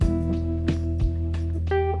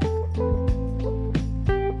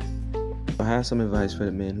got some advice for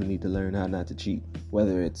the men who need to learn how not to cheat.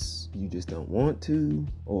 Whether it's you just don't want to,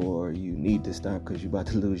 or you need to stop because you're about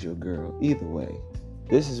to lose your girl. Either way,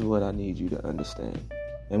 this is what I need you to understand.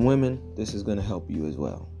 And women, this is going to help you as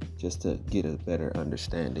well, just to get a better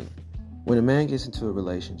understanding. When a man gets into a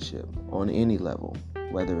relationship on any level,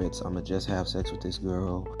 whether it's I'm going to just have sex with this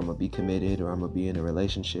girl, I'm going to be committed, or I'm going to be in a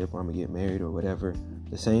relationship, or I'm going to get married, or whatever,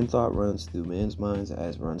 the same thought runs through men's minds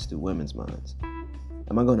as runs through women's minds.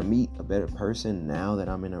 Am I going to meet a better person now that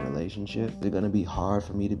I'm in a relationship? Is it going to be hard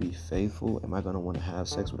for me to be faithful? Am I going to want to have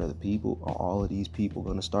sex with other people? Are all of these people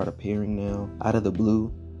going to start appearing now out of the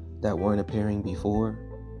blue that weren't appearing before?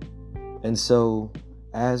 And so,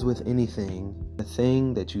 as with anything, the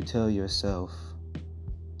thing that you tell yourself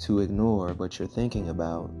to ignore but you're thinking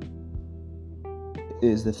about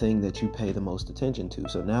is the thing that you pay the most attention to.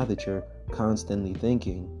 So now that you're constantly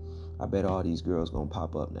thinking, I bet all these girls gonna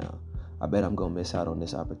pop up now. I bet I'm gonna miss out on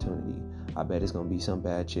this opportunity. I bet it's gonna be some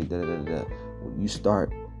bad chick, You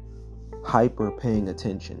start hyper paying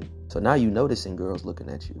attention. So now you're noticing girls looking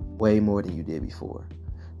at you way more than you did before.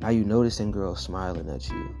 Now you're noticing girls smiling at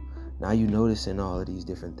you. Now you're noticing all of these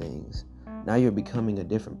different things. Now you're becoming a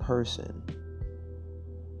different person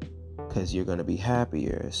because you're going to be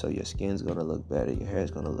happier. So your skin's going to look better. Your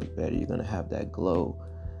hair's going to look better. You're going to have that glow.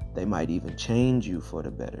 They might even change you for the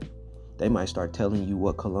better. They might start telling you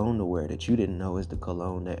what cologne to wear that you didn't know is the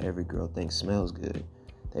cologne that every girl thinks smells good.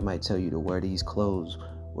 They might tell you to wear these clothes,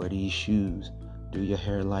 wear these shoes, do your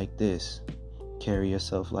hair like this, carry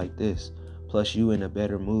yourself like this. Plus you in a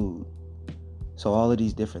better mood. So all of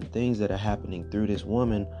these different things that are happening through this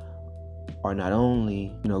woman are not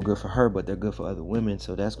only, good for her, but they're good for other women.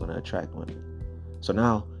 So that's going to attract women. So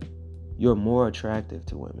now you're more attractive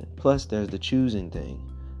to women. Plus there's the choosing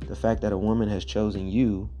thing. The fact that a woman has chosen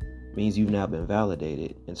you means you've now been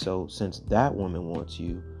validated. And so since that woman wants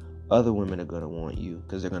you, other women are going to want you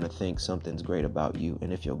because they're going to think something's great about you.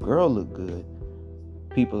 And if your girl look good,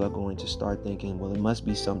 people are going to start thinking, well, it must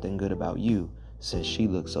be something good about you since she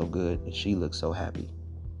looks so good and she looks so happy.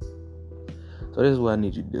 So this is what I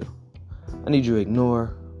need you to do. I need you to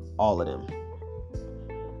ignore all of them.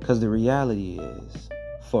 Because the reality is,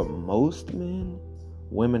 for most men,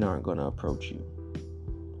 women aren't going to approach you.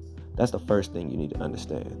 That's the first thing you need to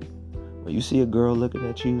understand. When you see a girl looking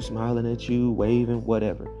at you, smiling at you, waving,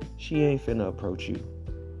 whatever, she ain't finna approach you.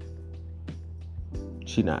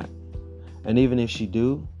 She not. And even if she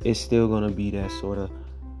do, it's still going to be that sort of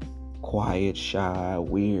quiet, shy,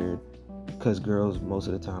 weird, because girls most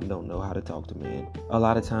of the time don't know how to talk to men. A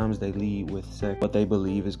lot of times they lead with sex, what they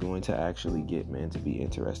believe is going to actually get men to be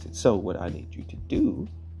interested. So what I need you to do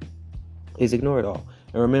is ignore it all.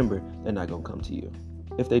 And remember, they're not going to come to you.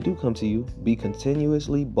 If they do come to you, be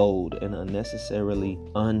continuously bold and unnecessarily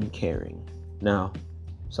uncaring. Now,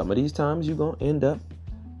 some of these times you're going to end up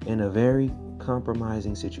in a very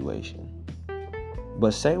compromising situation.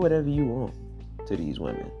 But say whatever you want to these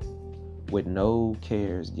women with no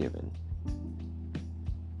cares given.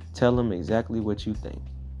 Tell them exactly what you think.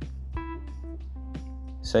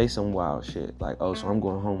 Say some wild shit like, oh, so I'm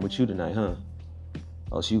going home with you tonight, huh?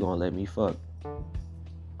 Oh, so you gonna let me fuck?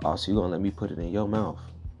 Oh, so you gonna let me put it in your mouth?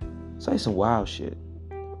 Say some wild shit.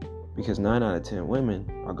 Because 9 out of 10 women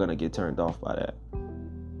are gonna get turned off by that.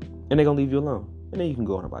 And they're gonna leave you alone. And then you can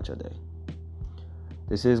go on about your day.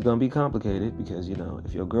 This is gonna be complicated because,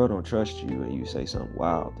 if your girl don't trust you and you say something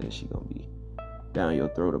wild, then she gonna be down your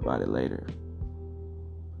throat about it later.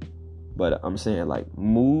 But I'm saying,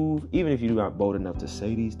 move, even if you're not bold enough to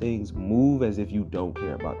say these things, move as if you don't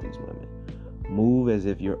care about these women. Move as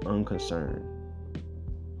if you're unconcerned.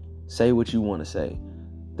 Say what you want to say.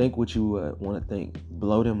 Think what you want to think.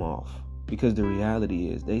 Blow them off. Because the reality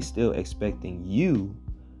is they still expecting you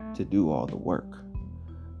to do all the work.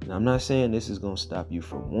 And I'm not saying this is going to stop you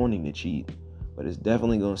from wanting to cheat, but it's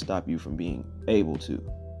definitely going to stop you from being able to.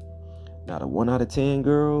 Now, the 1 out of 10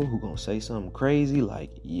 girl who going to say something crazy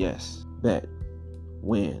like, yes, bet,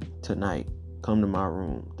 when, tonight, come to my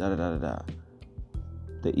room, da-da-da-da-da.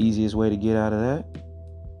 The easiest way to get out of that,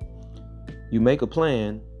 you make a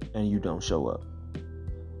plan and you don't show up.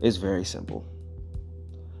 It's very simple.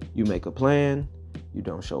 You make a plan, you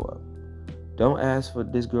don't show up. Don't ask for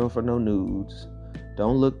this girl for no nudes.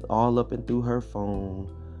 Don't look all up and through her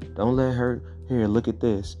phone. Don't let her, here, look at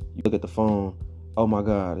this. You look at the phone. Oh my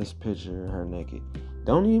God, this picture of her naked.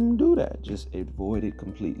 Don't even do that. Just avoid it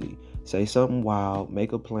completely. Say something wild.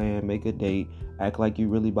 Make a plan. Make a date. Act like you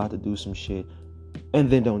really about to do some shit. And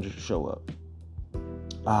then don't just show up.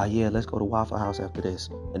 Yeah, let's go to Waffle House after this.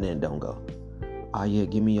 And then don't go. Yeah,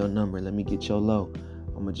 give me your number. Let me get your low.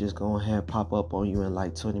 I'm going to just go ahead and pop up on you in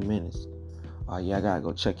like 20 minutes. Oh yeah, I gotta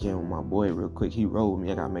go check in with my boy real quick. He rode with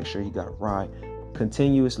me. I gotta make sure he got a ride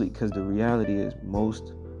continuously, because the reality is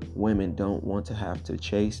most women don't want to have to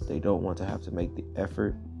chase. They don't want to have to make the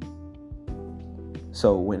effort.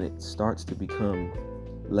 So when it starts to become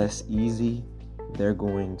less easy, they're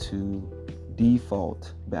going to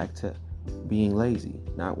default back to being lazy,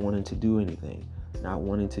 not wanting to do anything, not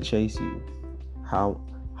wanting to chase you.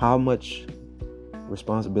 How much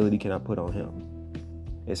responsibility can I put on him?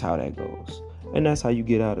 Is how that goes. And that's how you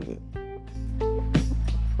get out of it.